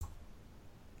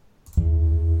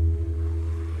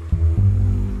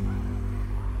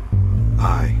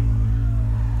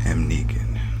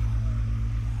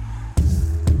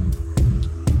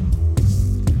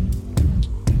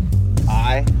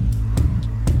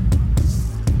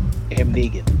am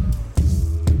Negan.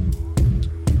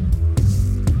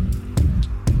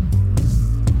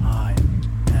 I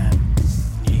am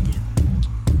Negan.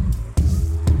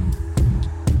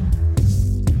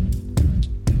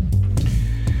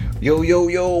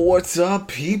 Yo, what's up,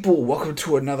 people? Welcome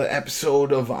to another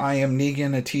episode of I Am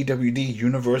Negan, a TWD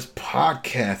Universe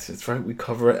podcast. That's right, we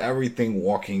cover everything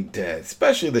Walking Dead,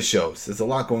 especially the shows. There's a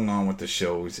lot going on with the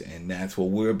shows, and that's what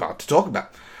we're about to talk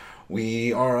about.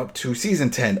 We are up to Season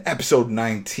 10, Episode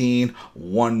 19,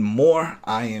 One More.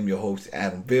 I am your host,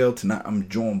 Adam Vale. Tonight I'm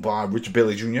joined by Richard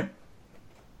Bailey Jr.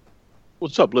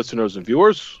 What's up, listeners and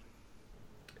viewers?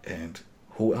 And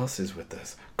who else is with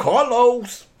us?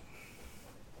 Carlos!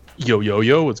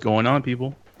 Yo, what's going on,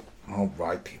 people? All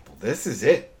right, people. This is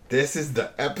it. This is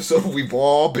the episode we've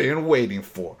all been waiting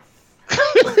for.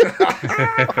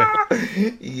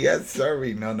 Yes,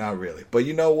 sorry. No, not really. But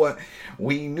you know what?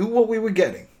 We knew what we were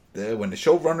getting. When the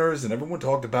showrunners and everyone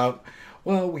talked about,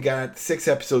 well, we got 6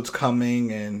 episodes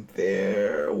coming and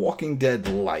they're Walking Dead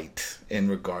light in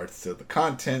regards to the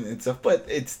content and stuff, but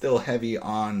it's still heavy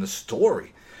on the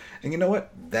story. And you know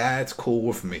what? That's cool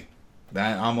with me.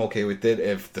 That I'm okay with it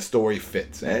if the story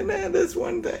fits. And man, this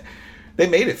one, they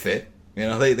made it fit. You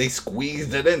know, they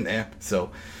squeezed it in there.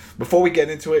 So before we get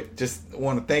into it, just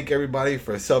want to thank everybody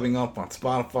for subbing up on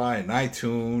Spotify and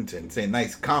iTunes and saying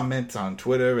nice comments on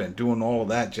Twitter and doing all of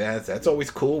that jazz. That's always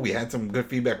cool. We had some good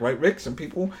feedback, right, Rick? Some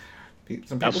people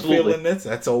feeling this.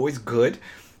 That's always good.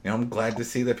 You know, I'm glad to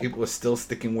see that people are still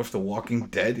sticking with The Walking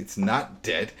Dead. It's not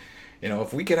dead. You know,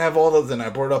 if we could have all those, and I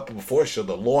brought up before, show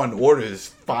the Law and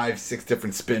Order's 5-6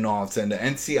 different spin-offs, and the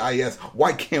NCIS,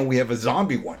 why can't we have a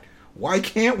zombie one? Why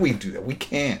can't we do that? We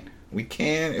can. We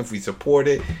can if we support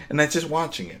it, and that's just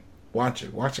watching it. Watch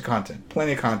it. Watch the content.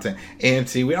 Plenty of content.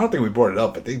 AMC, I don't think we brought it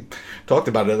up, but they talked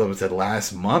about it, was it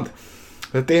last month,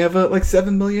 that they have like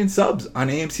 7 million subs on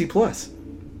AMC Plus,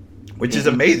 which is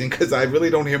amazing, because I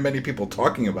really don't hear many people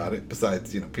talking about it,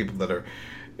 besides, you know, people that are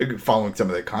following some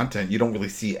of their content. You don't really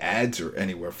see ads or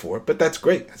anywhere for it, but that's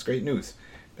great. That's great news.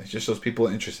 It just shows people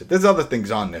are interested. There's other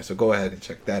things on there, so go ahead and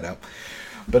check that out.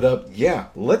 But yeah,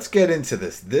 let's get into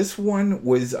this. This one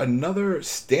was another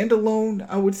standalone,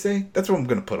 I would say. That's what I'm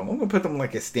going to put them. I'm going to put them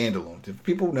like a standalone. If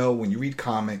people know, when you read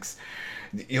comics,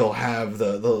 you'll have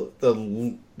the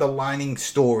lining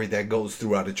story that goes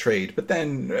throughout a trade, but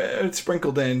then it's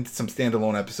sprinkled in some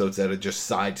standalone episodes that are just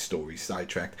side stories,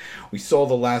 sidetracked. We saw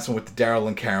the last one with Daryl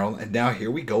and Carol, and now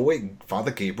here we go with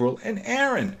Father Gabriel and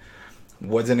Aaron.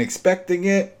 Wasn't expecting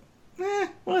it.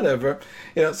 Whatever.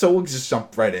 You know, so we'll just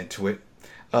jump right into it.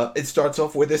 It starts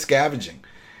off with a scavenging.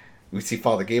 We see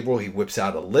Father Gabriel. He whips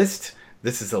out a list.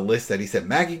 This is a list that he said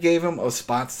Maggie gave him of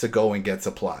spots to go and get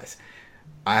supplies.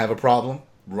 I have a problem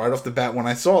right off the bat when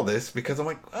I saw this, because I'm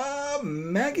like,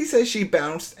 Maggie says she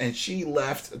bounced and she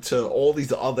left to all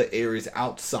these other areas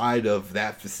outside of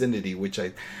that vicinity, which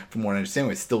from what I understand,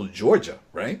 is still Georgia,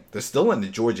 right? They're still in the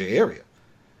Georgia area.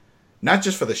 Not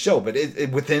just for the show, but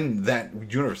within that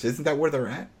universe. Isn't that where they're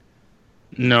at?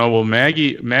 No, well,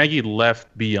 Maggie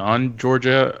left beyond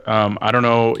Georgia. I don't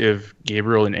know if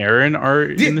Gabriel and Aaron are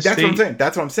in the state. That's what I'm saying.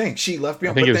 That's what I'm saying. She left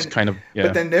beyond. I think it was kind of, yeah.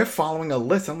 But then they're following a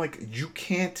list. I'm like, you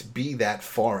can't be that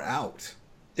far out.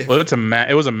 Well, it's a map.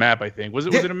 It was a map, I think. Was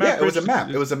it a map? Yeah, it was a map.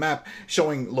 It was a map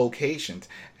showing locations,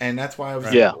 and that's why I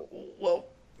was Yeah. like, well,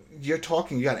 you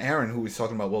got Aaron who was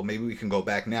talking about, well, maybe we can go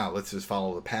back now. Let's just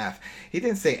follow the path. He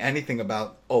didn't say anything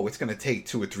about, it's going to take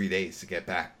 2 or 3 days to get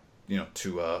back, you know,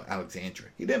 to Alexandria.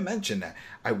 He didn't mention that.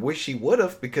 I wish he would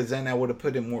have, because then I would have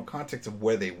put in more context of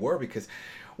where they were, because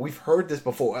we've heard this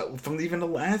before from even the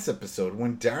last episode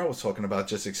when Daryl was talking about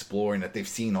just exploring, that they've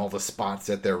seen all the spots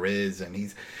that there is, and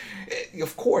he's,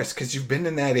 of course, because you've been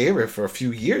in that area for a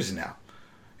few years now,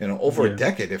 you know, over a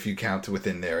decade if you count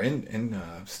within there in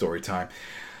story time.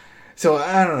 So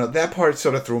I don't know, that part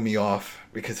sort of threw me off,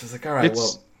 because I was like, all right,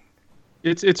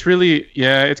 It's really,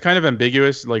 it's kind of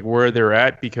ambiguous, like where they're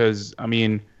at, because I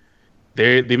mean,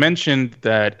 they mentioned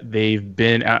that they've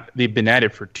been at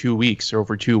it for 2 weeks, or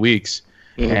over 2 weeks,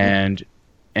 and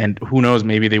who knows,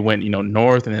 maybe they went, you know,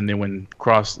 north, and then they went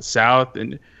across south,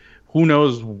 and who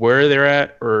knows where they're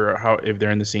at, or how, if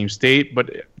they're in the same state. But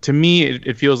to me,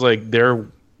 it feels like they're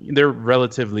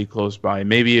relatively close by,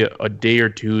 maybe a day or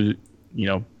two, you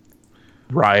know,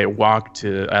 walk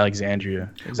to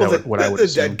Alexandria. What I would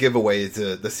assume? That giveaway is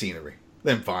the scenery,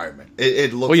 the environment.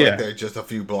 It looks like they're just a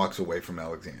few blocks away from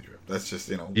Alexandria. That's just,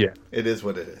 you know, it is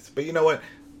what it is. But you know what?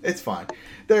 It's fine.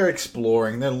 They're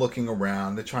exploring. They're looking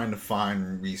around. They're trying to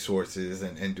find resources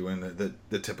and doing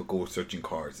the typical searching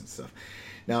cars and stuff.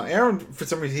 Now, Aaron, for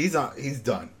some reason, he's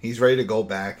done. He's ready to go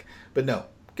back. But no,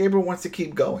 Gabriel wants to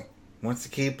keep going. Wants to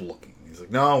keep looking. He's like,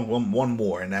 no, one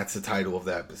more, and that's the title of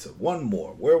the episode. One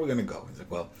more. Where are we gonna go? He's like,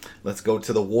 well, let's go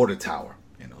to the water tower.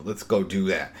 Let's go do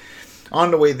that. On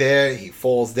the way there, he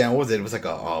falls down. What was it? It was like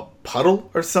a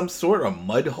puddle or some sort, a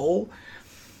mud hole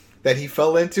that he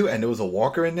fell into, and there was a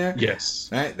walker in there. Yes.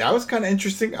 Right? That was kind of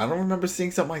interesting. I don't remember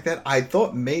seeing something like that. I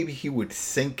thought maybe he would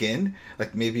sink in,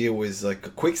 like maybe it was like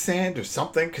a quicksand or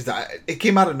something, because it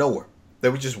came out of nowhere. They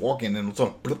were just walking, and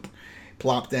sort of bloop,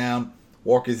 plop down.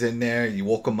 Walker's in there. You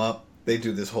woke him up. They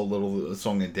do this whole little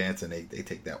song and dance, and they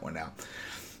take that one out.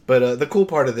 But the cool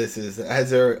part of this is, as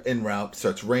they're en route,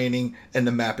 starts raining, and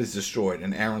the map is destroyed.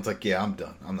 And Aaron's like, yeah, I'm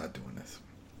done. I'm not doing this.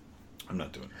 I'm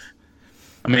not doing this.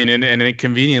 I mean, and it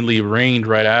conveniently rained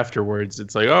right afterwards.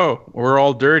 It's like, oh, we're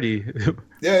all dirty.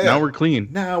 Yeah. Now we're clean.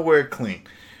 Now we're clean.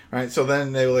 All right, so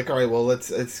then they were like, all right, well,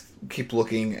 let's keep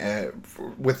looking at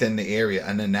within the area.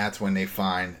 And then that's when they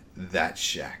find that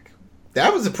shack.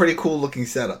 That was a pretty cool looking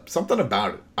setup. Something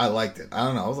about it. I liked it. I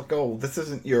don't know. I was like, oh, this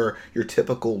isn't your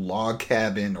typical log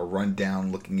cabin or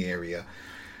rundown looking area.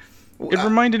 It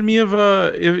reminded me of,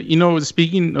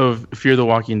 speaking of Fear the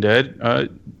Walking Dead,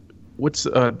 what's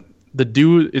the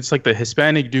dude? It's like the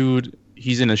Hispanic dude.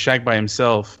 He's in a shack by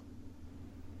himself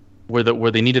where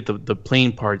they needed the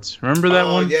plane parts. Remember that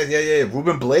one? Yeah.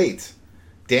 Ruben Blades.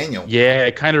 Daniel. Yeah,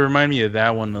 it kind of reminded me of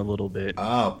that one a little bit.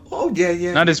 Oh,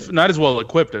 yeah. Not as well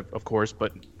equipped, of course,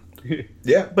 but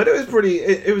yeah, but it was pretty.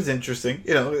 It was interesting.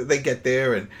 They get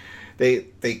there and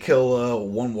they kill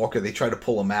one walker. They try to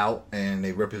pull him out and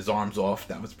they rip his arms off.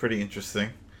 That was pretty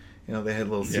interesting. They had a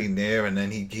little scene there, and then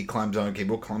he climbs on.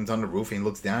 Gabriel climbs on the roof and he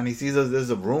looks down. And he sees there's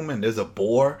a room and there's a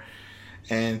boar,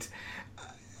 and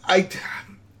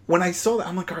when I saw that,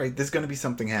 I'm like, all right, there's gonna be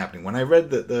something happening. When I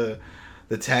read the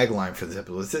tagline for this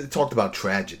episode, it talked about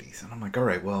tragedies, and I'm like, all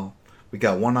right, well, we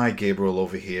got one-eyed Gabriel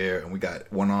over here, and we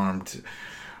got one-armed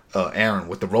Aaron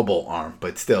with the robo arm,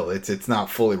 but still, it's not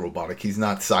fully robotic. He's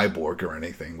not cyborg or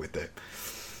anything with it.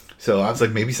 So I was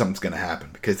like, maybe something's gonna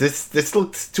happen, because this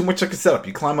looks too much like a setup.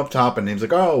 You climb up top, and he's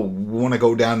like, oh, we want to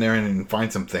go down there and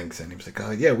find some things, and he was like,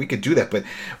 oh yeah, we could do that, but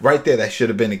right there, that should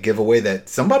have been a giveaway that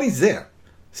somebody's there,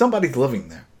 somebody's living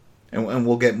there, and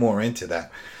we'll get more into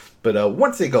that. But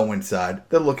once they go inside,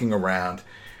 they're looking around.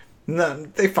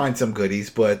 They find some goodies,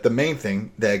 but the main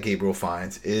thing that Gabriel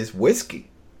finds is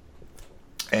whiskey.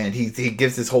 And he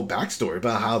gives this whole backstory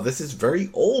about how this is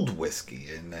very old whiskey,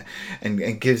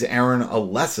 and gives Aaron a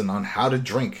lesson on how to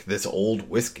drink this old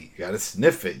whiskey. You got to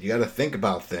sniff it. You got to think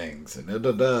about things, and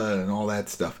and all that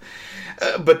stuff.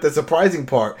 But the surprising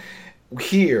part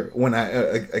here, when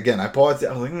I paused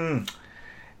it, I was like,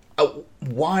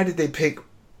 why did they pick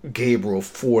Gabriel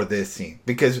for this scene?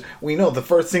 Because we know the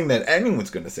first thing that anyone's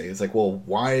going to say is like, well,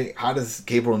 how does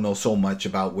Gabriel know so much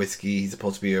about whiskey? He's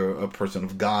supposed to be a person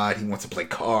of God. He wants to play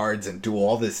cards and do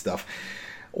all this stuff.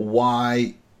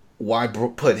 Why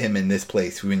put him in this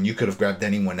place when you could have grabbed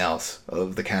anyone else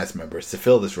of the cast members to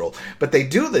fill this role? But they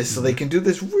do this so they can do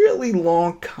this really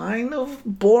long, kind of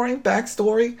boring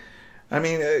backstory. I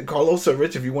mean, Carlos or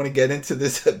Rich, if you want to get into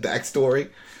this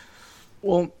backstory.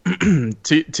 Well,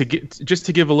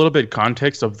 to give a little bit of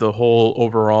context of the whole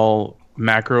overall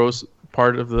macros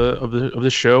part of the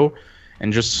show,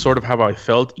 and just sort of how I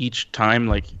felt each time,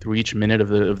 like through each minute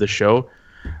of the show,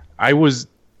 I was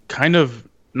kind of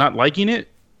not liking it.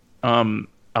 I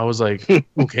was like,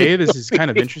 okay, this is kind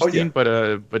of interesting, but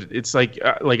it's like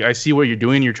I see what you're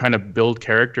doing. You're trying to build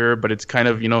character, but it's kind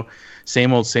of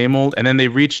same old. And then they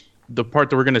reached the part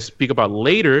that we're going to speak about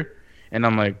later. And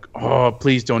I'm like, oh,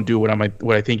 please don't do what I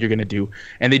think you're gonna do.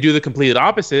 And they do the complete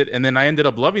opposite, and then I ended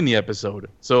up loving the episode.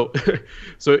 So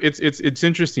it's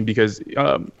interesting because we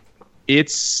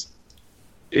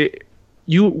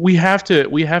have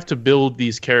to build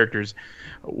these characters.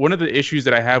 One of the issues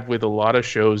that I have with a lot of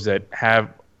shows that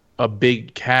have a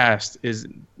big cast is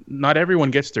not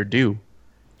everyone gets their due.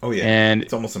 Oh yeah, and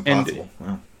it's almost impossible.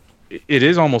 Wow. It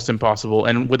is almost impossible,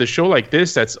 and with a show like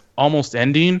this that's almost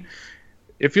ending.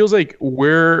 It feels like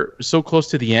we're so close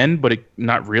to the end, but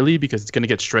not really, because it's going to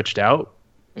get stretched out.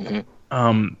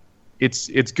 Mm-hmm.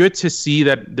 It's good to see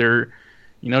that they're,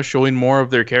 showing more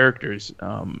of their characters.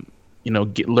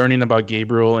 Learning about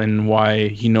Gabriel and why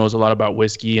he knows a lot about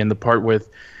whiskey, and the part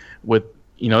with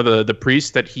the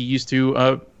priest that he used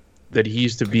to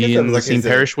be in the same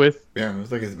parish with. Yeah, it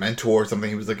was like his mentor or something.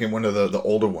 He was like in one of the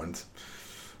older ones.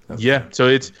 So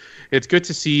it's good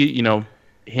to see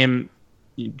him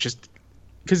just.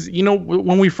 Because,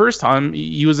 when we first saw him,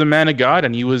 he was a man of God,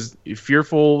 and he was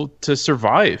fearful to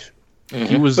survive. Mm-hmm.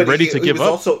 He was ready to give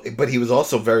up. But he was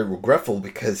also very regretful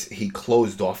because he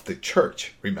closed off the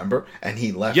church, remember? And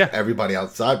he left everybody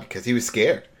outside because he was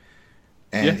scared.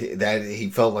 and that he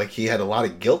felt like he had a lot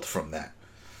of guilt from that.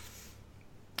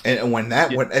 And when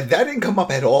that didn't come up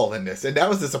at all in this, and that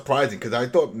was surprising because I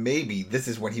thought maybe this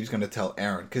is when he was going to tell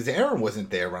Aaron, because Aaron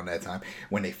wasn't there around that time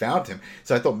when they found him.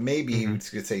 So I thought maybe he was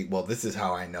going to say, "Well, this is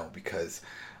how I know because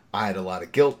I had a lot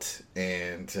of guilt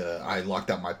and I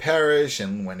locked out my parish,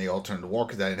 and when they all turned to war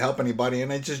because I didn't help anybody,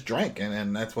 and I just drank,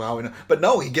 and that's how I know." But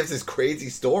no, he gives this crazy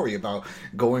story about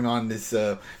going on this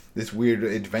weird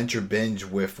adventure binge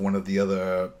with one of the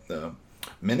other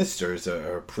ministers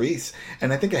or priests,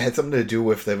 and I think it had something to do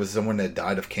with there was someone that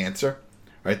died of cancer,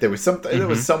 right? There was something. There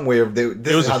was somewhere.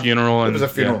 It was a funeral. It was a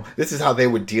funeral. Yeah. This is how they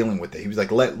were dealing with it. He was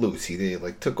like, "Let loose." They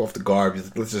like took off the garb. He's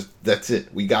like, "Let's just. That's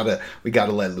it. We gotta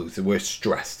let loose. We're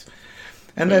stressed."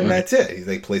 And then that's it.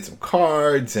 They played some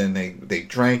cards and they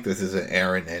drank. This is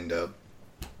Aaron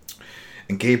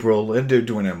and Gabriel, and they're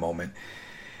doing it in a moment.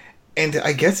 And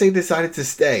I guess they decided to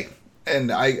stay.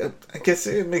 And I guess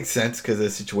it makes sense because of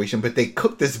the situation. But they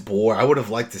cooked this boar. I would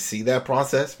have liked to see that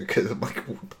process because I'm like,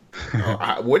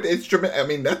 what instrument? I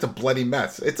mean, that's a bloody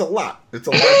mess. It's a lot. It's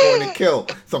a lot going to kill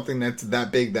something that's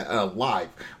that big, that alive.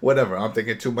 Whatever. I'm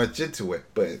thinking too much into it.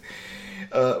 But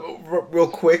real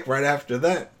quick, right after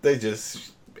that, they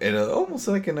just almost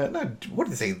like what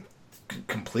did they say?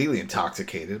 Completely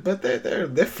intoxicated, but they're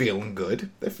feeling good.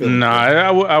 They're feeling good.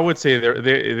 I would say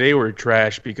they were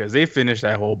trash because they finished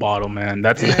that whole bottle, man.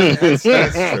 That's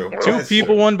true. Two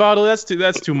people, one bottle. That's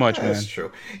too much, man. That's true.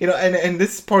 And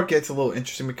this part gets a little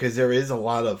interesting because there is a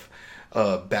lot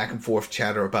of back and forth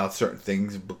chatter about certain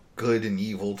things, good and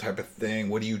evil type of thing.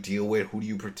 What do you deal with? Who do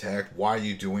you protect? Why are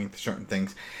you doing certain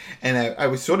things? And I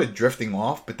was sort of drifting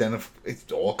off, but then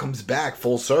it all comes back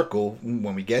full circle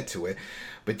when we get to it.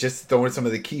 But just throwing some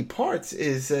of the key parts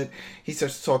is that he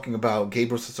starts talking about,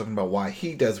 Gabriel starts talking about why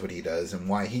he does what he does and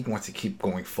why he wants to keep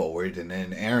going forward. And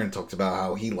then Aaron talks about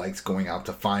how he likes going out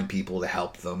to find people to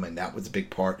help them. And that was a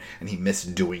big part. And he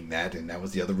missed doing that. And that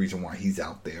was the other reason why he's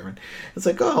out there. And it's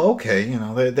like, oh, okay.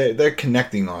 They're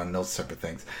connecting on those type of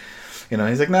things.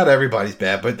 He's like, not everybody's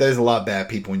bad, but there's a lot of bad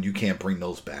people and you can't bring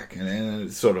those back.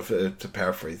 And sort of to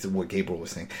paraphrase what Gabriel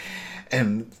was saying.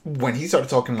 And when he started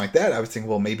talking like that, I was thinking,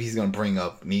 well, maybe he's going to bring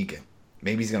up Negan.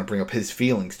 Maybe he's going to bring up his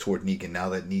feelings toward Negan now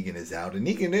that Negan is out. And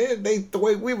Negan, the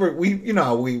way we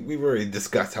already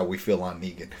discussed how we feel on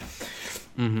Negan.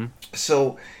 Mm-hmm.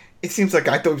 So it seems like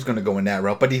I thought he was going to go in that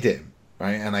route, but he didn't,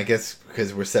 right? And I guess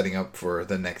because we're setting up for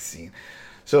the next scene.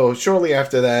 So shortly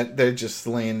after that, they're just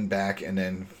laying back, and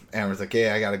then Aaron's like,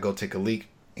 "Hey, I got to go take a leak."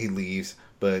 He leaves,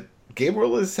 but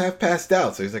Gabriel is half passed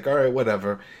out, so he's like, "All right,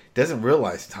 whatever." Doesn't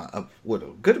realize time. What a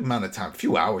good amount of time. A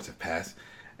few hours have passed,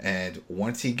 and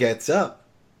once he gets up,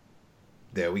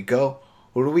 there we go.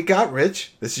 Who do we got,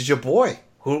 Rich? This is your boy.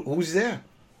 Who's there?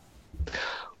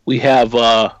 We have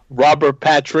Robert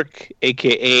Patrick,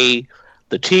 a.k.a.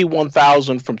 the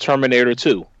T-1000 from Terminator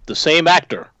 2. The same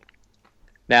actor.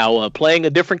 Now playing a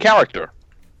different character.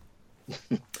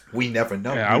 We never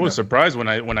know. Yeah, I was surprised when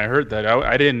I heard that.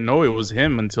 I didn't know it was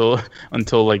him until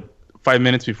like 5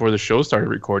 minutes before the show started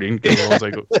recording. I was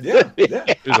like, yeah.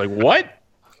 It was like, what?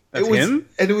 That's him?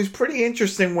 And it was pretty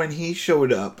interesting when he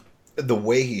showed up, the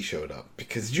way he showed up,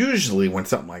 because usually when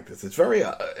something like this, it's very,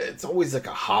 it's always like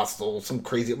a hostile, some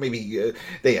crazy, maybe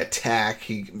they attack.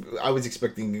 I was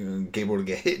expecting Gabriel to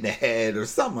get hit in the head or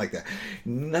something like that.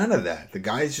 None of that. The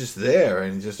guy's just there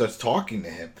and he just starts talking to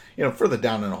him, further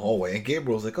down in the hallway. And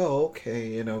Gabriel's like, oh,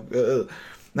 okay,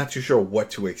 not too sure what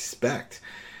to expect.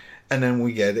 And then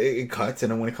we get it cuts,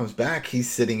 and then when it comes back, he's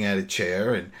sitting at a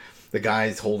chair, and the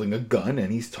guy's holding a gun,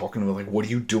 and he's talking about, like, what are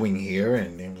you doing here?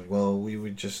 And he's like, well, we were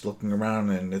just looking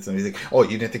around, and he's like, oh,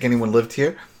 you didn't think anyone lived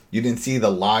here? You didn't see the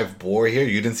live boar here?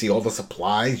 You didn't see all the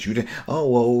supplies? You didn't? Oh,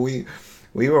 well,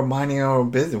 we were minding our own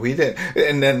business. We did.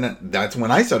 And then that's when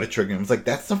I started triggering. I was like,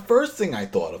 that's the first thing I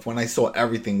thought of when I saw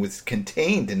everything was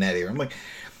contained in that area. I'm like,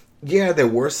 yeah, there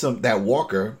were that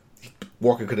Walker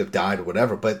could have died or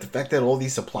whatever, but the fact that all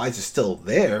these supplies are still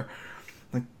there,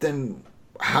 like, then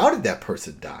how did that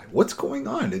person die? What's going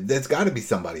on? There's got to be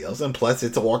somebody else. And plus,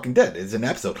 it's a Walking Dead. It's an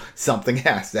episode. Something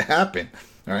has to happen.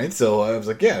 All right. So I was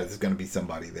like, yeah, there's going to be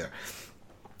somebody there.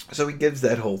 So he gives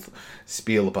that whole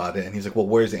spiel about it, and he's like, well,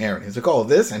 where's Aaron? He's like, oh,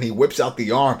 this, and he whips out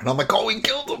the arm, and I'm like, oh, he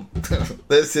killed him.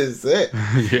 This is it.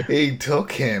 Yeah. He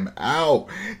took him out.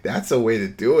 That's a way to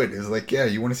do it. He's like, yeah,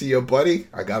 you want to see your buddy?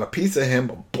 I got a piece of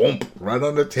him. Boom, right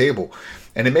on the table.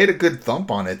 And it made a good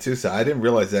thump on it, too, so I didn't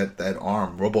realize that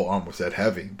arm, Robo arm, was that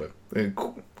heavy, but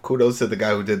kudos to the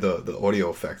guy who did the audio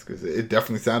effects, because it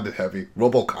definitely sounded heavy.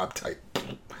 RoboCop type.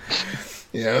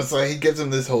 So he gives him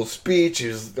this whole speech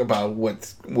about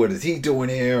what is he doing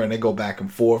here, and they go back and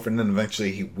forth, and then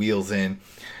eventually he wheels in,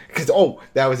 because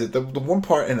that was it. The one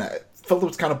part, and I felt it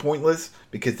was kind of pointless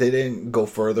because they didn't go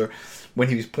further when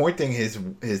he was pointing his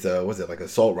was it like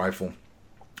assault rifle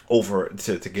over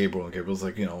to Gabriel, and Gabriel's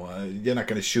like, you're not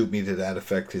going to shoot me to that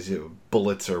effect because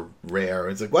bullets are rare.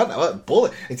 It's like, what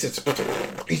bullet? It's just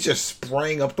he's just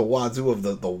spraying up the wazoo of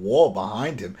the wall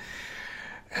behind him.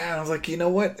 And I was like, you know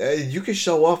what? You can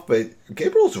show off, but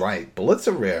Gabriel's right. Bullets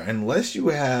are rare. Unless you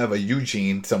have a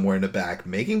Eugene somewhere in the back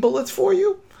making bullets for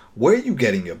you, where are you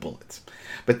getting your bullets?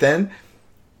 But then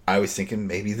I was thinking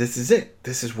maybe this is it.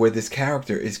 This is where this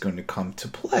character is going to come to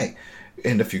play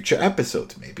in the future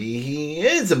episodes. Maybe he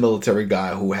is a military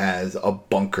guy who has a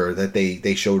bunker that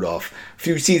they showed off a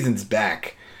few seasons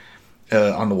back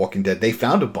on The Walking Dead. They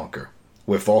found a bunker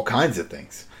with all kinds of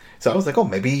things. So I was like,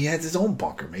 maybe he has his own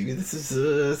bunker. Maybe this is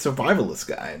a survivalist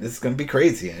guy. This is going to be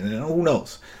crazy. And who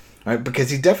knows? Right? Because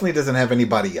he definitely doesn't have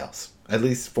anybody else. At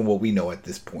least from what we know at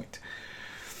this point.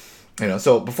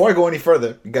 So before I go any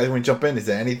further, you guys want to jump in? Is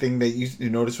there anything that you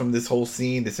noticed from this whole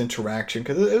scene, this interaction?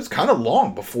 Because it was kind of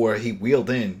long before he wheeled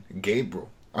in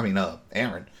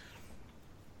Aaron.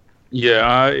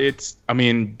 Yeah,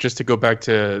 just to go back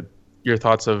to your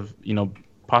thoughts of,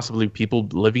 possibly people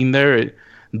living there,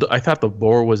 I thought the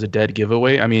boar was a dead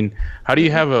giveaway. I mean, how do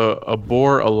you have a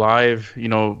boar alive?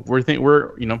 We're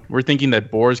thinking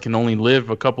that boars can only live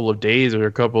a couple of days or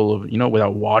a couple of,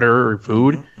 without water or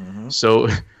food. Mm-hmm. So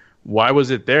why was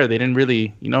it there? They didn't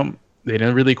really,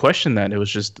 question that. It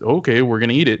was just, okay, we're going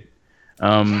to eat it.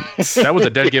 That was a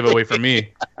dead giveaway for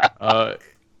me.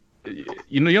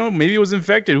 Maybe it was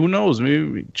infected. Who knows?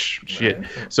 Maybe shit. Right.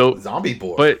 So zombie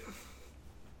boar.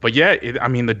 But yeah,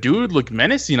 the dude looked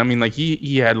menacing.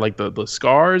 He had like the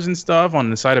scars and stuff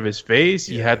on the side of his face.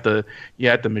 He had the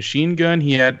machine gun.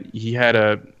 He had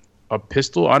a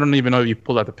pistol. I don't even know if he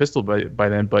pulled out the pistol by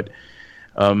then, but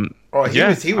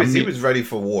he was ready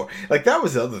for war. Like that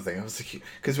was the other thing. I was like,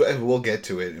 because we'll get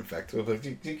to it. In fact,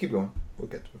 you keep going. We'll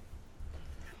get to it.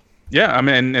 Yeah,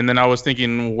 and then I was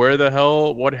thinking, where the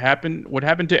hell? What happened? What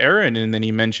happened to Aaron? And then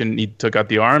he mentioned he took out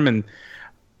the arm, and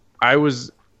I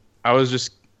was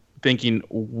just thinking,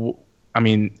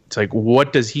 it's like,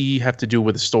 what does he have to do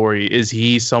with the story? Is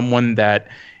he someone that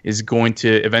is going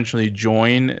to eventually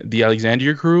join the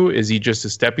Alexandria crew? Is he just a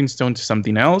stepping stone to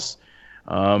something else?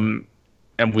 And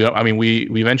we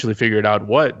eventually figured out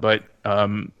what, but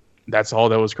that's all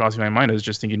that was crossing my mind. I was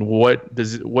just thinking, what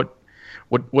is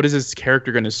this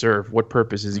character going to serve? What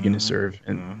purpose is he going to serve?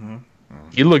 And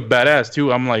he looked badass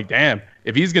too. I'm like, damn,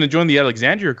 if he's going to join the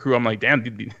Alexandria crew, I'm like, damn,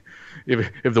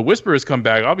 if the Whisperers come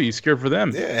back, I'll be scared for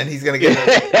them. Yeah, and he's gonna get.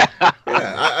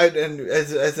 And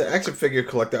as an action figure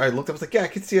collector, I looked up. I was like, I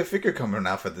could see a figure coming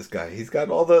out for this guy. He's got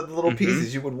all the little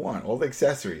pieces you would want, all the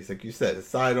accessories, like you said, the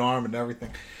sidearm and everything.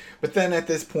 But then at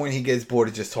this point, he gets bored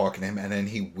of just talking to him, and then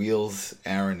he wheels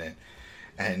Aaron in.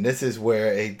 And this is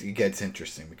where it gets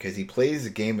interesting because he plays a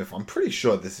game. If I'm pretty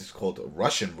sure this is called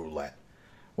Russian roulette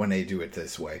when they do it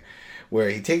this way. Where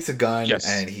he takes a gun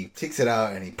and he takes it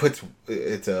out and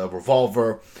it's a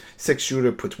revolver,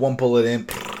 6-shooter, puts one bullet in,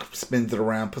 spins it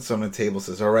around, puts it on the table,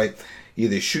 says, all right,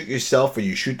 either shoot yourself or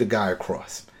you shoot the guy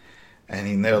across.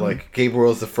 And they're like,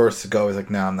 Gabriel's the first to go. He's like,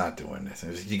 no, I'm not doing this.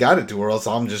 And he's like, you got to do it or else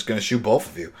I'm just going to shoot both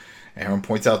of you. Aaron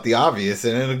points out the obvious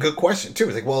and a good question too.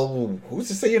 He's like, well, who's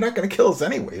to say you're not going to kill us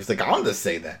anyway? He's like, I'm to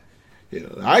say that.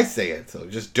 I say it, so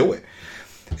just do it.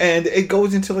 And it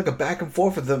goes into like a back and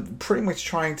forth of them pretty much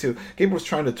Gabriel's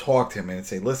trying to talk to him and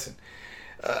say, listen,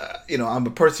 I'm a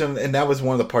person, and that was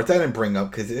one of the parts I didn't bring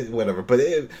up because whatever. But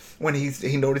when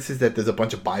he notices that there's a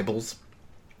bunch of Bibles,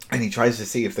 and he tries to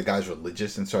see if the guy's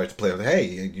religious and starts to play with, hey,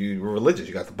 you're religious,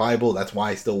 you got the Bible, that's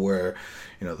why I still wear,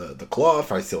 the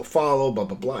cloth, I still follow, blah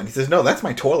blah blah. And he says, no, that's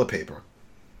my toilet paper.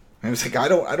 And I was like, I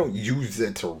don't use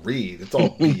it to read. It's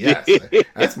all BS.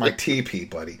 That's my TP,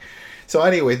 buddy. So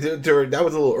anyway, that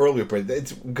was a little earlier, but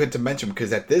it's good to mention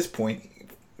because at this point,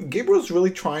 Gabriel's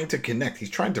really trying to connect. He's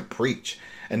trying to preach.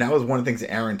 And that was one of the things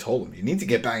that Aaron told him. You need to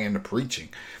get back into preaching.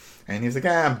 And he was like,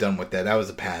 I'm done with that. That was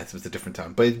a past. It was a different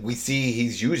time. But we see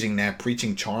he's using that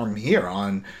preaching charm here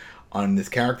on this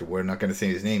character. We're not going to say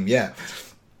his name yet.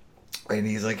 And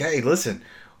he's like, hey, listen,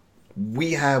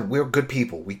 we're good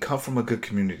people. We come from a good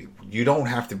community. You don't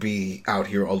have to be out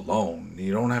here alone.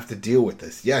 You don't have to deal with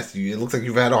this. Yes, it looks like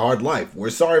you've had a hard life.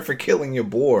 We're sorry for killing your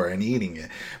boar and eating it,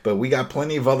 but we got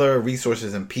plenty of other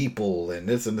resources and people and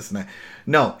this and this and that.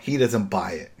 No, he doesn't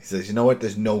buy it. He says, you know what?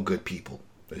 There's no good people.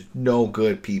 There's no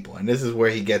good people. And this is where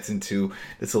he gets into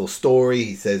this little story.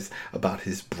 He says about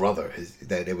his brother,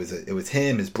 that it was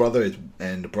him, his brother,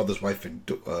 and the brother's wife and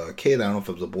kid. I don't know if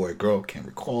it was a boy or girl. Can't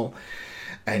recall.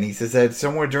 And he says that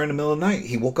somewhere during the middle of the night,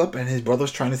 he woke up and his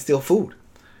brother's trying to steal food.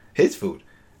 His food.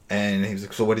 And he was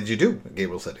like, so what did you do? And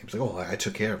Gabriel said, he was like, oh, I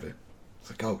took care of it. It's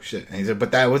like, oh shit. And he said,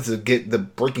 but that was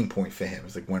the breaking point for him.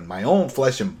 It's like, when my own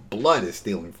flesh and blood is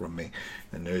stealing from me,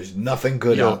 then there's nothing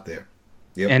good out there.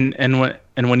 Yep.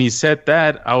 And when he said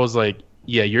that, I was like,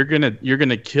 yeah, you're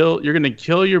gonna kill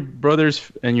your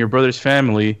brothers and your brother's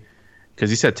family, because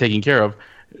he said taking care of,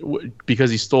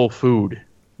 because he stole food.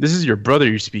 This is your brother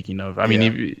you're speaking of. I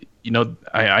mean,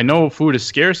 I know food is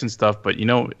scarce and stuff, but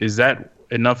is that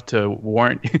enough to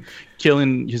warrant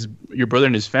killing your brother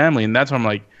and his family? And that's why I'm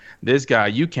like, this guy,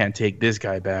 you can't take this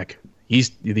guy back.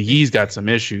 He's got some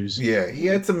issues. Yeah, he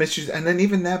had some issues, and then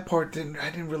even that part I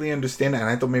didn't really understand that, and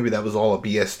I thought maybe that was all a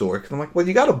BS story. Because I'm like, well,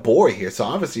 you got a boy here, so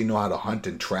obviously you know how to hunt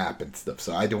and trap and stuff.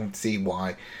 So I don't see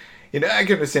why. I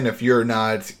can understand if you're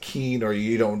not keen or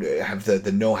you don't have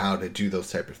the know-how to do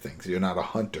those type of things. You're not a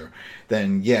hunter.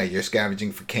 Then, yeah, you're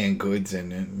scavenging for canned goods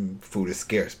and food is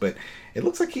scarce. But it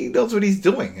looks like he knows what he's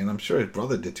doing, and I'm sure his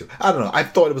brother did too. I don't know. I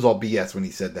thought it was all BS when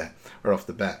he said that right off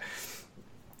the bat.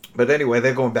 But anyway,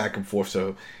 they're going back and forth.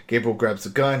 So Gabriel grabs the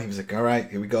gun. He was like, all right,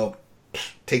 here we go.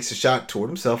 Takes a shot toward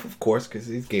himself, of course, because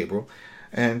he's Gabriel.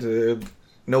 And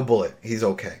no bullet. He's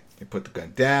okay. He put the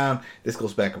gun down. This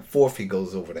goes back and forth. He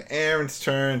goes over to Aaron's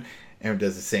turn. Aaron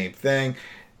does the same thing.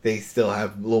 They still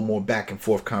have a little more back and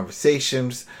forth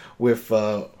conversations with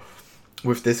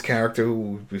this character,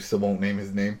 who we still won't name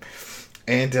his name.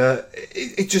 And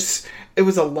it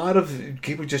was a lot of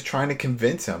people just trying to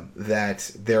convince him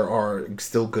that there are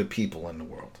still good people in the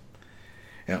world.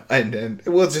 And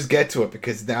we'll just get to it,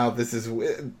 because now this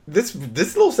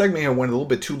little segment here went a little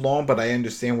bit too long, but I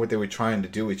understand what they were trying to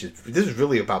do. This is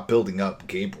really about building up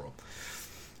Gabriel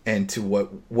and to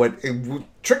what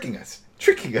tricking us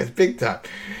big time.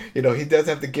 He does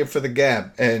have the gift for the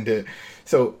gab, and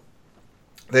so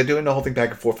they're doing the whole thing back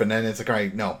and forth, and then it's like, all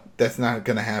right, no, that's not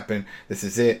going to happen. This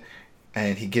is it.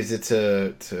 And he gives it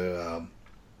to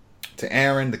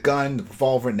Aaron, the gun, the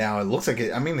revolver. Now it looks like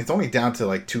it's only down to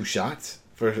like 2 shots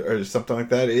or something like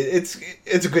that. It's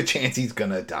a good chance he's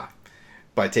going to die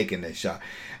by taking this shot.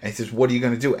 And he says, what are you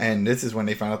going to do? And this is when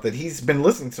they found out that he's been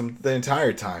listening to them the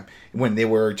entire time when they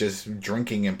were just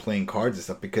drinking and playing cards and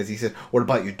stuff, because he said, what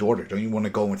about your daughter? Don't you want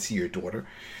to go and see your daughter?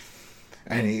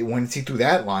 And once he threw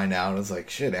that line out, I was like,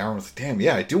 shit, Aaron was like, damn,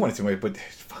 yeah, I do want to see my, but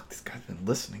fuck, this guy's been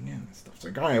listening in and stuff. It's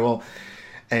like, all right, well,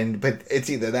 but it's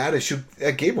either that or shoot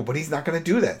at Gabriel, but he's not going to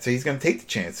do that. So he's going to take the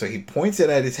chance. So he points it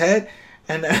at his head,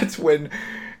 and that's when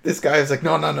this guy is like,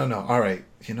 no. All right,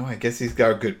 I guess he's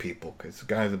got good people, because the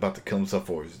guy's about to kill himself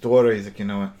for his daughter. He's like, you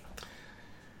know what?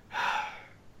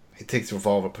 He takes the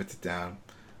revolver, puts it down,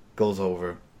 goes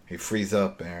over. He frees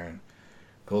up Aaron,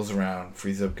 goes around,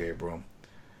 frees up Gabriel.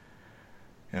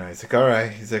 He's like, all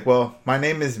right. He's like, well, my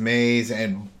name is Maze,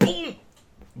 and boom,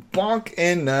 bonk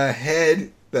in the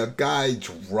head. The guy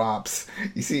drops.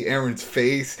 You see Aaron's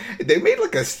face. They made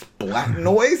like a splat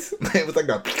noise. It was like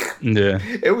a... Yeah.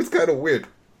 It was kind of weird.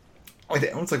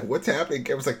 Aaron's like, what's happening?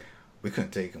 Aaron's like, we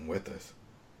couldn't take him with us.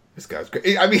 This guy's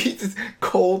great. I mean, he's just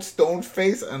cold, stone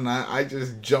face, and I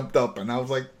just jumped up, and I was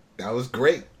like, that was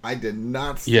great. I did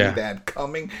not see that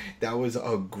coming. That was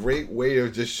a great way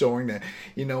of just showing that,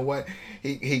 you know what,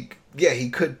 he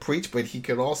could preach, but he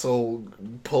could also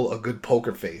pull a good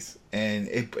poker face, and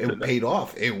it paid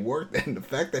off. It worked, and the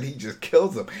fact that he just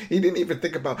kills him, he didn't even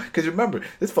think about, because remember,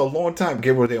 this for a long time,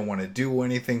 Gabriel didn't want to do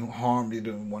anything harm. He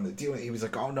didn't want to deal. He was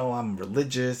like, oh no, I'm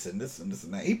religious, and this and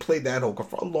that. He played that whole card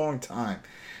for a long time,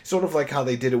 sort of like how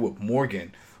they did it with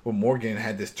Morgan. Well, Morgan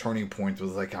had this turning point,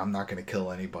 was like, I'm not going to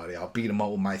kill anybody. I'll beat him up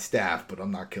with my staff, but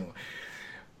I'm not killing.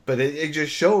 But it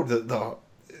just showed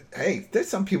hey, there's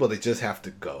some people that just have to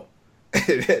go.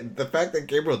 The fact that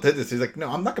Gabriel did this, he's like,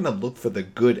 no, I'm not going to look for the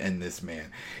good in this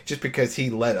man just because he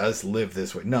let us live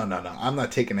this way. No, I'm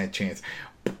not taking that chance.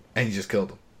 And he just killed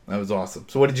him. That was awesome.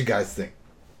 So what did you guys think?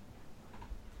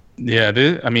 Yeah,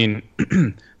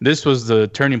 this was the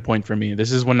turning point for me.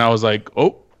 This is when I was like,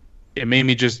 oh, it made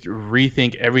me just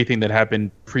rethink everything that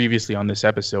happened previously on this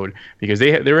episode, because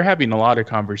they were having a lot of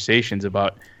conversations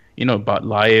about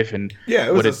life and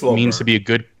what it means to be a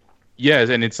good. Yes,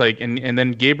 and it's like, and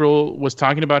then Gabriel was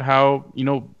talking about how,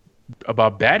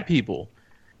 about bad people,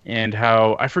 and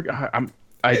how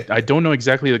I don't know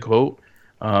exactly the quote,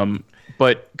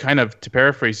 but kind of to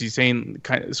paraphrase, he's saying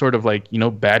sort of like,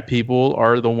 bad people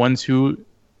are the ones who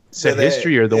set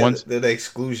history, or the ones they're the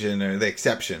exclusion or the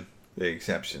exception. The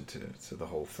exception to the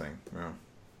whole thing.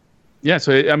 Yeah.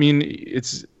 So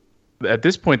it's at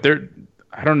this point they're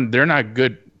not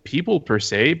good people per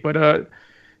se, but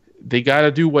they got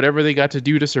to do whatever they got to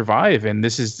do to survive, and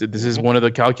this is one of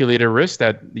the calculated risks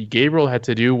that Gabriel had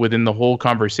to do within the whole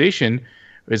conversation,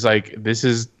 It's like,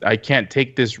 I can't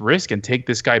take this risk and take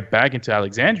this guy back into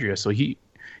Alexandria. So he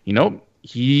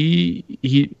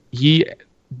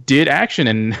did action,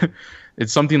 and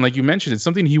it's something, like you mentioned, it's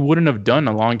something he wouldn't have done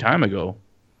a long time ago.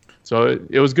 So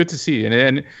it was good to see,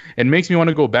 and it makes me want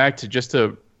to go back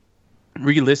to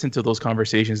re-listen to those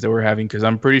conversations that we're having, because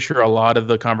I'm pretty sure a lot of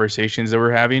the conversations that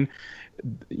we're having,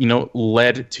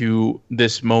 led to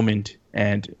this moment,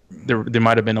 and there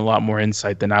might have been a lot more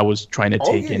insight than I was trying to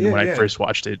take in when I first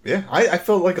watched it. Yeah, I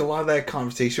felt like a lot of that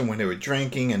conversation when they were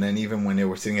drinking, and then even when they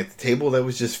were sitting at the table, that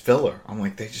was just filler. I'm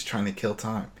like, they're just trying to kill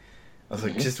time. I was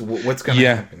like, just what's going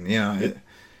to happen?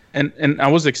 And I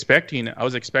was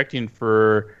expecting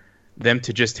for them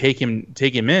to just take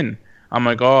him in. I'm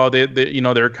like, oh,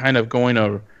 they're kind of going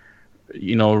a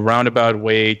roundabout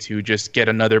way to just get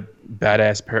another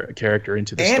badass character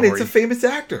into the story. And it's a famous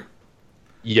actor.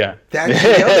 Yeah.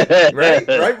 That's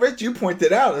right, Rich? You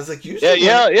pointed out. It's like, usually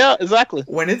yeah, exactly.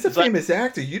 When it's a famous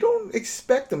actor, you don't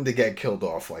expect them to get killed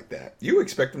off like that. You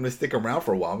expect them to stick around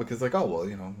for a while because, like, oh,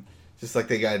 well, just like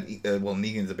they got,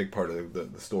 Negan's a big part of the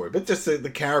story. But just the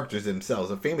characters themselves,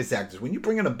 the famous actors, when you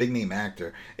bring in a big-name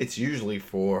actor, it's usually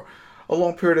for a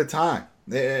long period of time.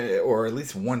 Or at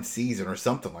least one season or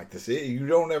something like this. You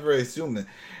don't ever assume that,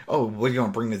 oh, we're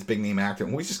going to bring this big-name actor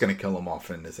and we're just going to kill him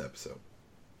off in this episode.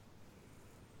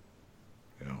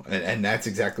 And that's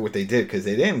exactly what they did, because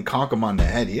they didn't conk him on the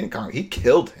head. He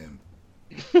killed him.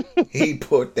 He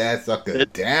put that sucker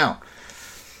down.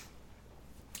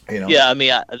 Yeah, I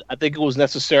mean, I think it was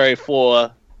necessary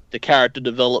for the character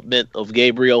development of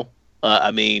Gabriel. I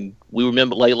mean, we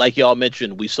remember, like y'all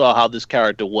mentioned, we saw how this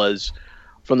character was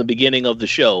from the beginning of the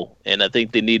show, and I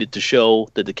think they needed to show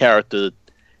that the character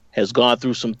has gone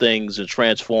through some things and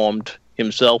transformed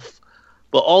himself.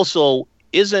 But also,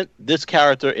 isn't this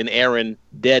character in Aaron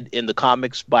dead in the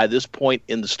comics by this point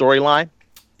in the storyline?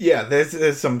 Yeah,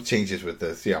 there's some changes with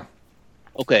this, yeah.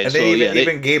 Okay, and so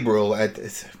even Gabriel, I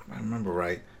remember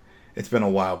right, it's been a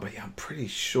while, but yeah, I'm pretty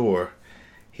sure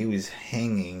he was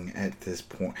hanging at this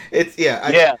point. He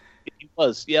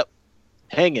was, yep,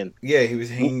 hanging. Yeah, he was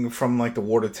hanging from like the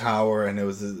water tower, and it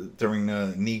was during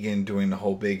the Negan doing the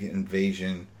whole big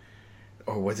invasion,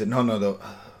 or was it? No,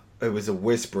 it was a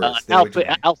Whispers.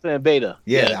 Alpha and Beta.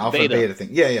 Yeah, the Alpha and Beta thing.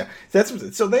 Yeah.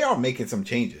 So they are making some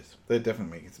changes. They're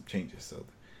definitely making some changes. So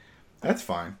that's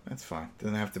fine.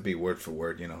 Doesn't have to be word for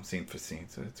word, scene for scene.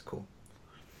 So it's cool.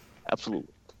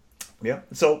 Absolutely. Yeah.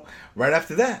 So right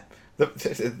after that,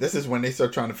 this is when they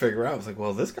start trying to figure out. It's like,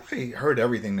 well, this guy heard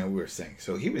everything that we were saying.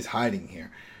 So he was hiding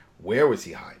here. Where was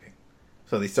he hiding?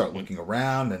 So they start looking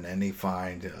around, and then they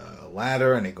find a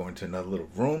ladder, and they go into another little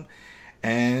room.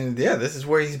 And yeah, this is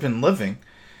where he's been living,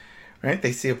 right?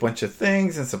 They see a bunch of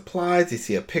things and supplies. They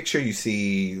see a picture. You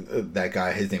see that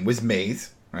guy, his name was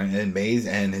Maze, right? And Maze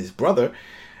and his brother.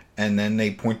 And then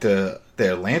they point to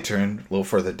their lantern a little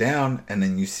further down, and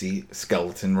then you see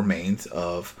skeleton remains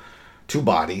of two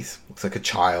bodies. Looks like a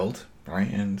child, right?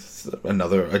 And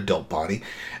another adult body.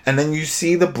 And then you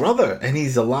see the brother, and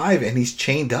he's alive, and he's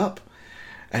chained up.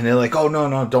 And they're like, oh,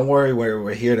 no, don't worry.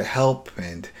 We're here to help.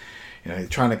 And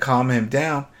trying to calm him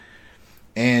down.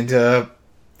 And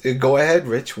go ahead,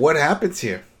 Rich. What happens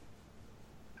here?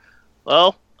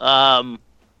 Well,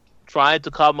 trying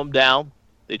to calm him down.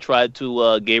 They tried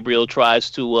to. Gabriel tries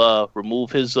to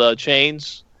remove his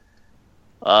chains.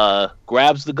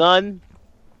 Grabs the gun.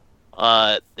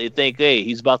 They think, hey,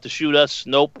 he's about to shoot us.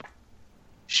 Nope.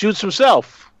 Shoots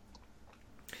himself.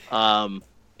 In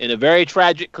a very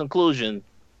tragic conclusion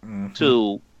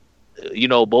to.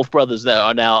 Both brothers that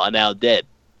are now dead.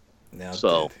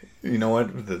 Dead. You know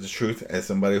what? The truth, as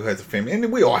somebody who has a family,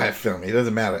 and we all have family, it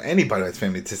doesn't matter. Anybody who has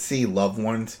family, to see loved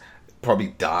ones probably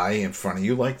die in front of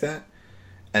you like that,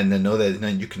 and then know that there's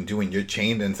nothing you can do and you're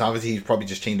chained, and it's obviously he's probably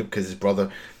just chained up because his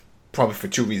brother, probably for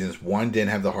two reasons. One,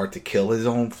 didn't have the heart to kill his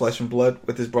own flesh and blood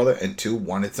with his brother, and two,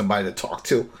 wanted somebody to talk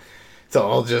to. So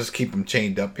I'll just keep him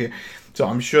chained up here. So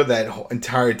I'm sure that whole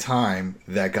entire time,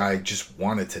 that guy just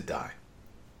wanted to die.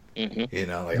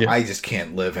 Mm-hmm. I just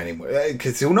can't live anymore.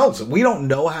 Because who knows? We don't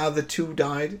know how the two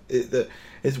died.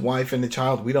 His wife and the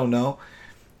child. We don't know.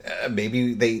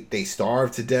 Maybe they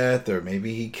starved to death, or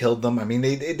maybe he killed them. I mean,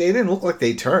 they didn't look like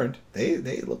they turned. They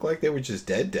looked like they were just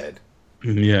dead.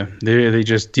 Yeah, they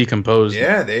just decomposed.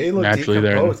 Yeah, they look naturally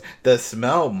decomposed. The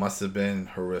smell must have been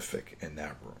horrific in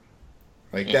that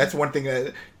room. That's one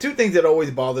thing. Two things that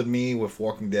always bothered me with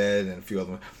Walking Dead and a few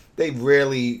other ones. They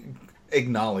rarely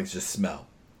acknowledge the smell.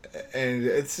 And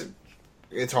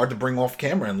it's hard to bring off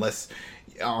camera unless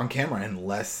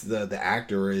the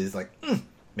actor is like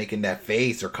making that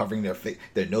face or covering their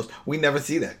nose. We never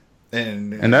see that.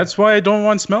 And that's why I don't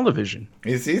want smell-o-vision.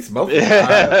 You see, smell.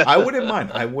 I wouldn't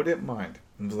mind. I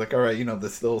was like, all right,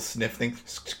 this little sniff thing,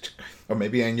 or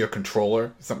maybe in your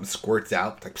controller, something squirts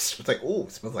out. It's like, ooh,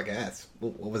 it smells like ass.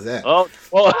 What was that? Oh,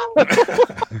 like,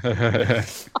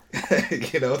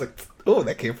 oh,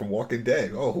 that came from Walking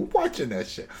Dead. Oh, who's watching that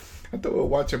shit? I thought we were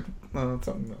watching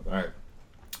something else. All right.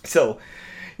 So,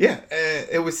 yeah,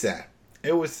 it was sad.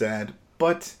 It was sad,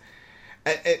 but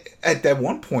at that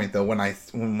one point though, when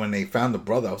they found the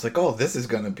brother, I was like, oh, this is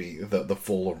gonna be the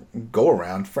full go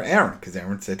around for Aaron, because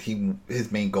Aaron said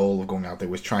his main goal of going out there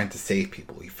was trying to save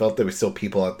people. He felt there were still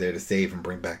people out there to save and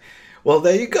bring back. Well,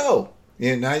 there you go.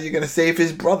 Now you're gonna save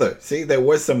his brother. See, there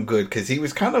was some good, because he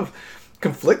was kind of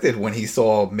conflicted when he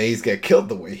saw Maze get killed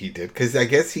the way he did, because I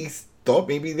guess he thought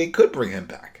maybe they could bring him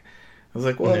back. I was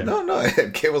like, well, no.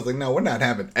 Kid was like, no, we're not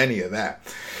having any of that.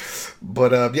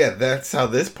 But yeah, that's how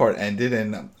this part ended,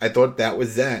 and I thought that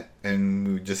was that, and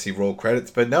we would just see roll credits.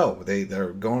 But no,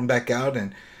 they're going back out,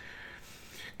 and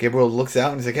Gabriel looks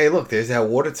out and he's like, "Hey, look, there's that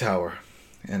water tower."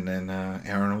 And then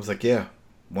Aaron was like, "Yeah,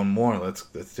 one more. Let's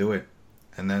do it."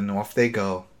 And then off they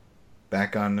go,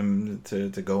 back on them to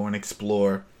go and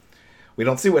explore. We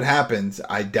don't see what happens.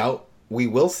 I doubt we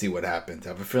will see what happens. I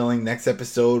have a feeling next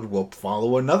episode we'll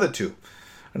follow another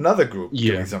group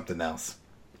doing something else.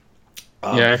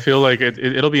 I feel like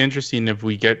it'll be interesting if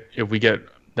we get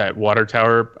that water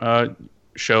tower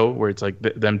show where it's like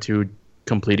them two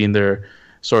completing their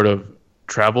sort of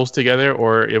travels together,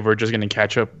 or if we're just going to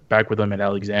catch up back with them at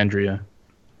Alexandria.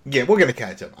 Yeah, we're going to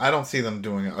catch up. I don't see them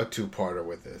doing a two-parter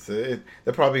with this.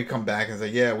 They'll probably come back and say,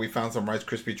 yeah, we found some Rice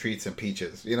Krispie treats and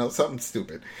peaches. Something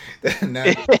stupid.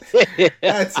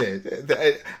 That's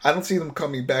it. I don't see them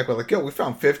coming back with like, yo, we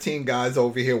found 15 guys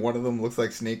over here. One of them looks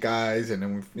like Snake Eyes. And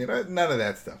then, none of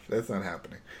that stuff. That's not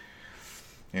happening.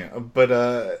 Yeah, but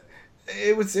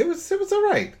it was all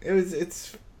right.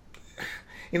 It's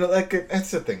like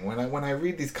that's the thing. When I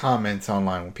read these comments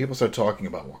online, when people start talking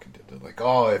about Walking Dead, they're like,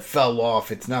 "Oh, it fell off.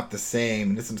 It's not the same."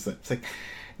 And it's like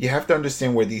you have to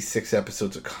understand where these 6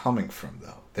 episodes are coming from,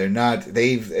 though. They're not.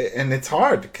 And it's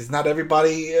hard because not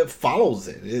everybody follows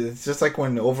it. It's just like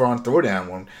when over on Throwdown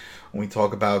when we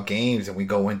talk about games and we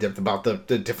go in depth about the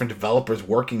different developers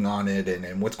working on it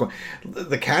and what's going.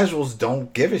 The casuals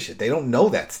don't give a shit. They don't know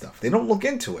that stuff. They don't look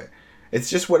into it. It's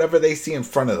just whatever they see in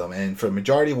front of them. And for the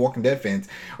majority of Walking Dead fans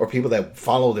or people that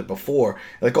followed it before,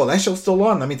 like, oh, that show's still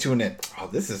on. Let me tune in. Oh,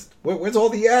 this is... Where's all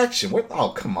the action? Oh,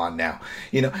 come on now.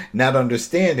 Not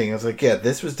understanding. I was like, yeah,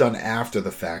 this was done after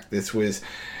the fact. This was...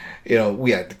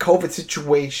 we had the COVID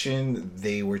situation.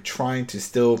 They were trying to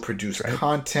still produce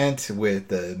content with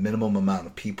the minimum amount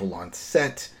of people on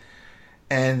set.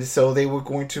 And so they were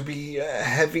going to be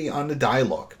heavy on the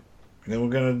dialogue. They were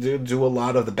going to do a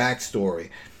lot of the backstory.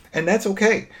 And that's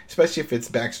okay, especially if it's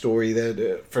backstory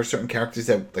that for certain characters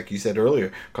that, like you said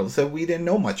earlier, Carlos said, we didn't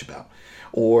know much about.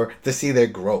 Or to see their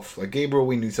growth. Like Gabriel,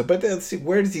 we knew some, but let's see,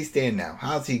 where does he stand now?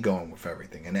 How's he going with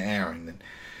everything? And Aaron,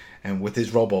 and with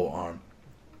his robo arm.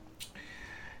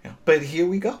 But here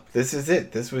we go. This is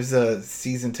it. This was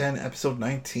season 10, episode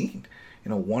 19.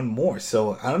 One more.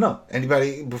 So, I don't know.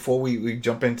 Anybody, before we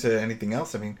jump into anything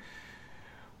else, I mean,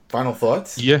 final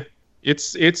thoughts? Yeah.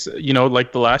 It's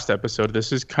like the last episode.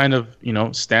 This is kind of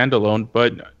standalone,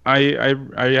 but I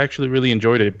actually really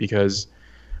enjoyed it because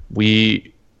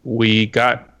we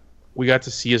got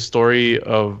to see a story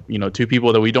of 2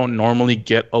 people that we don't normally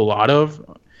get a lot of,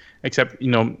 except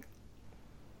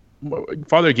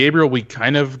Father Gabriel. We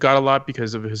kind of got a lot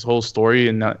because of his whole story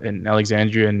in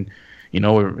Alexandria and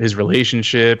his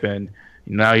relationship, and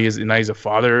now he's a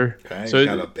father. Okay, so he's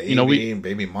got a baby,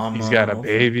 baby mama. He's got a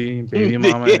baby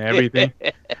mama, and everything.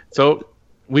 So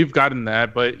we've gotten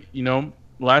that, but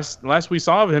last we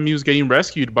saw of him, he was getting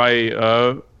rescued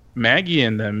by Maggie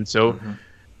and them. So,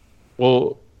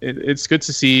 well, it's good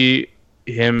to see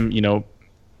him,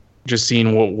 just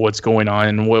seeing what's going on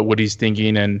and what he's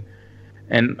thinking, and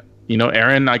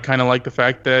Aaron. I kind of like the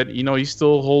fact that he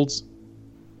still holds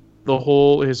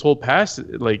his whole past,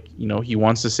 like he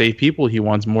wants to save people, he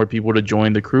wants more people to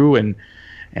join the crew, and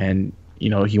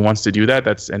he wants to do that.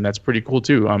 That's pretty cool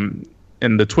too.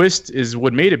 And the twist is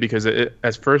what made it, because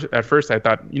at first I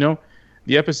thought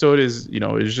the episode is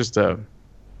is just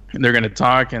they're gonna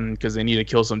talk and because they need to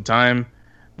kill some time,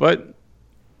 but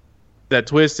that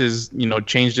twist is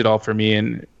changed it all for me,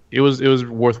 and it was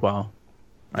worthwhile.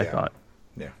 I thought.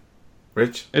 Yeah,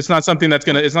 Rich. It's not something that's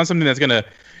gonna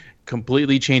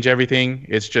completely change everything.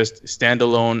 It's just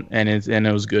standalone, and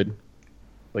it was good.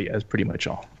 But yeah, that's pretty much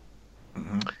all.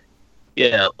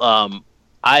 Yeah,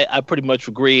 I pretty much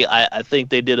agree. I think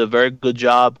they did a very good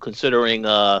job considering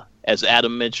as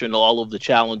Adam mentioned, all of the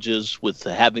challenges with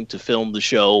having to film the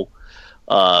show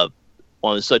uh,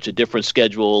 on such a different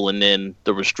schedule, and then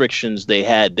the restrictions they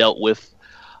had dealt with.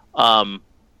 Um,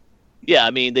 yeah,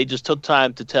 I mean, they just took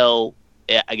time to tell,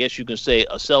 I guess you can say,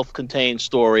 a self-contained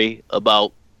story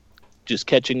about just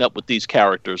catching up with these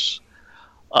characters.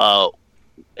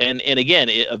 And again,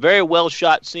 a very well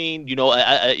shot scene.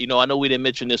 I know we didn't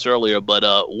mention this earlier, but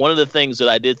one of the things that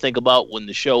I did think about when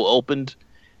the show opened,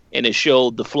 and it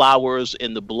showed the flowers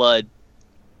and the blood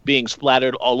being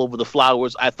splattered all over the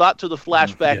flowers, I thought to the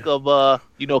flashback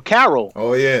of Carol.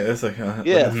 Oh yeah, it's like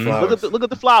Look at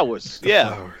the flowers.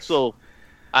 Flowers. So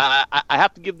I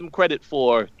have to give them credit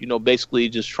for basically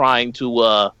just trying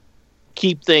to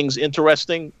keep things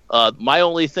interesting. My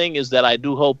only thing is that I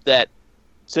do hope that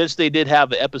since they did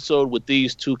have an episode with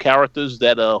these two characters,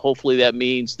 that hopefully that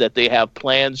means that they have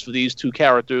plans for these two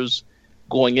characters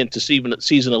going into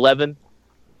season 11.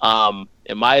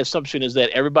 And my assumption is that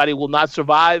everybody will not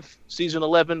survive season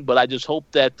 11, but I just hope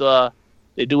that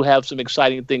they do have some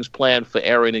exciting things planned for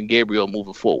Aaron and Gabriel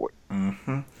moving forward.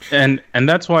 Mm-hmm. And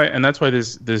that's why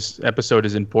this episode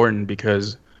is important,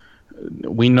 because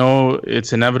we know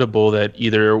it's inevitable that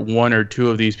either one or two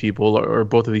of these people or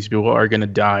both of these people are going to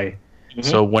die. Mm-hmm.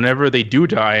 So whenever they do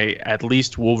die, at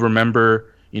least we'll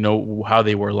remember, how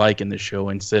they were like in the show,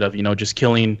 instead of, just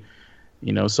killing,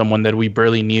 someone that we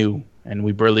barely knew and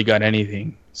we barely got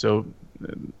anything. So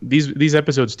these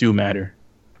episodes do matter.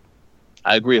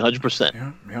 I agree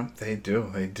 100%. Yeah, they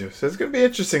do. So it's going to be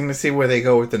interesting to see where they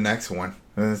go with the next one,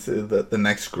 the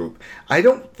next group. I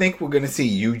don't think we're going to see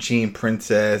Eugene,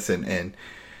 Princess, and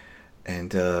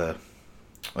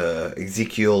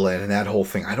Ezekiel and that whole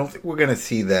thing. I don't think we're going to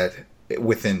see that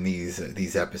within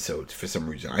these episodes for some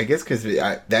reason. I guess because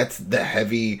that's the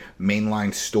heavy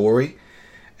mainline story,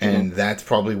 and that's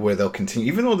probably where they'll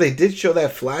continue. Even though they did show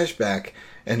that flashback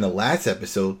in the last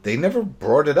episode, they never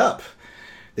brought it up.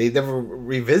 They never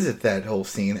revisit that whole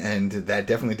scene, and that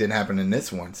definitely didn't happen in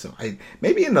this one. So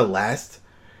maybe in the last,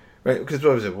 right? Because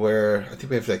what was it? Where I think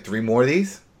we have like 3 more of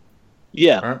these.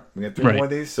 Yeah. All right, we got 3 more of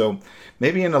these. So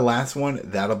maybe in the last one,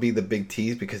 that'll be the big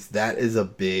tease, because that is a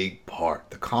big part.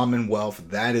 The Commonwealth,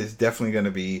 that is definitely going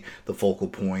to be the focal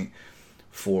point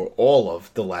for all of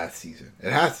the last season.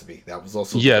 It has to be. That was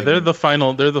also they're the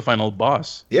final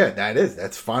boss. Yeah,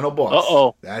 that's final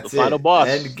boss. That's the final boss.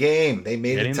 End game. They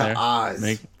made it to Oz.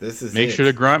 Make sure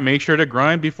to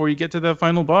grind before you get to that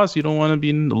final boss. You don't want to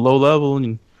be low level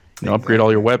and upgrade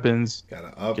all your weapons.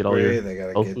 Gotta upgrade. They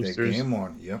gotta get their game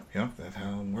on. Yep. That's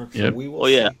how it works. Yep. So we will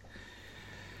see.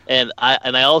 And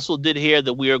I also did hear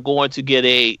that we are going to get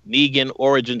a Negan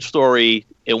origin story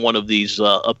in one of these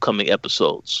upcoming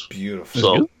episodes. Beautiful.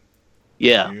 So,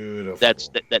 yeah, beautiful.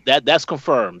 That's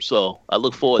confirmed. So I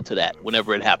look forward to that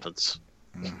whenever it happens.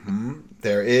 Mm-hmm.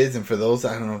 There is, and for those,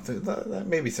 I don't know,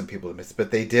 maybe some people have missed, but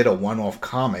they did a one-off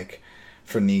comic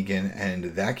for Negan, and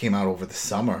that came out over the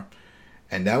summer.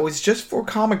 And that was just for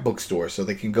comic book stores, so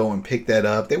they can go and pick that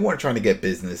up. They weren't trying to get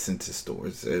business into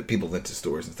stores, people into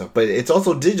stores and stuff. But it's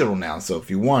also digital now, so if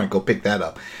you want, go pick that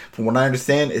up. From what I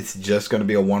understand, it's just going to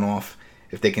be a one-off.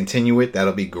 If they continue it,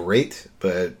 that'll be great.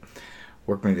 But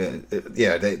Workman,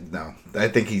 I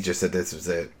think he just said this was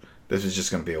it. This was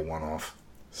just going to be a one-off.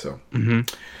 So.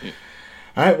 Mm-hmm.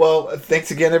 All right, well,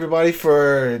 thanks again, everybody,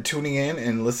 for tuning in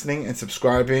and listening and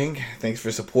subscribing. Thanks for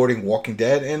supporting Walking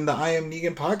Dead and the I Am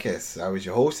Negan podcast. I was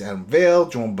your host, Adam Vale,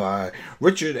 joined by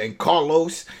Richard and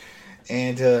Carlos.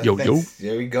 And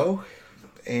there we go.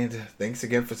 And thanks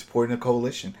again for supporting the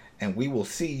coalition. And we will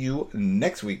see you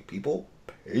next week, people.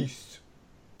 Peace.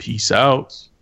 Peace out.